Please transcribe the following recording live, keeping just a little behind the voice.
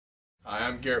Hi,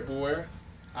 I'm Garrett Boulware.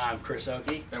 I'm Chris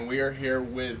Okey. And we are here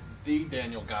with the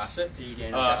Daniel Gossett,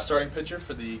 starting pitcher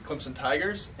for the Clemson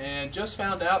Tigers, and just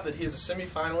found out that he is a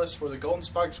semifinalist for the Golden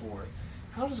Spikes Award.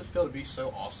 How does it feel to be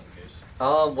so awesome, Case?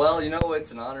 Well, you know,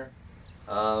 it's an honor.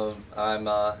 I'm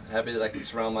happy that I can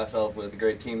surround myself with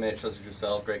great teammates such as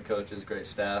yourself, great coaches, great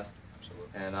staff. Absolutely.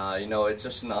 And, you know, it's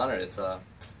just an honor. It's a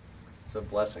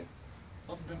blessing.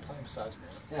 Well, I've been playing beside you, man.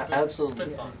 Absolutely. It's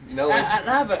been fun. You know, I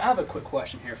have a quick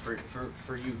question here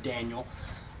for you, Daniel.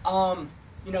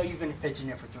 You know, you've been pitching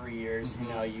here for 3 years. Mm-hmm. You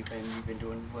know, you've been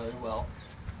doing really well.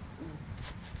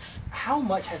 How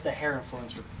much has the hair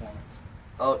influenced your performance?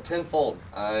 Oh, tenfold.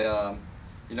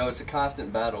 You know, it's a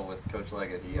constant battle with Coach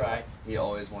Leggett. He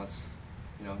always wants,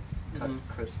 you know, cut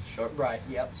crisp, sharp. Right.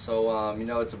 Yep. So, you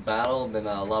know, it's a battle, then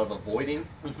a lot of avoiding.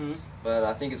 But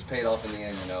I think it's paid off in the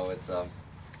end. You know, it's a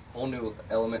whole new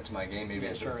element to my game. Maybe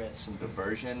it sure is. Some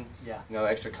diversion. Yeah. You know,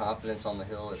 extra confidence on the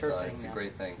hill. It's It's a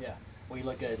great thing. Yeah. Well, you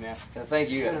look good, man. Thank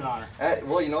you. It's been an honor.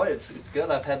 Well, you know what? It's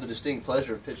good. I've had the distinct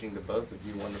pleasure of pitching to both of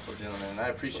you wonderful gentlemen, and I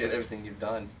appreciate everything you've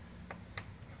done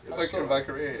in my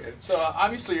career. So,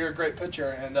 obviously, you're a great pitcher,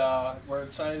 and we're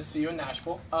excited to see you in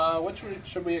Nashville. What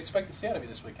should we expect to see out of you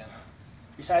this weekend?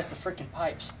 Besides the freaking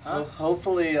pipes, huh? Well,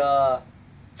 hopefully a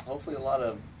lot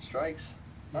of strikes.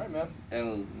 All right, man.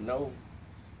 And no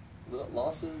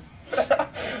losses.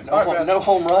 No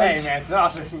home runs. Hey, man, it's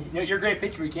awesome. You're a great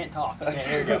pitcher. We can't talk. Okay,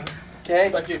 there you go. Okay.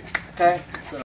 Thank you. Okay.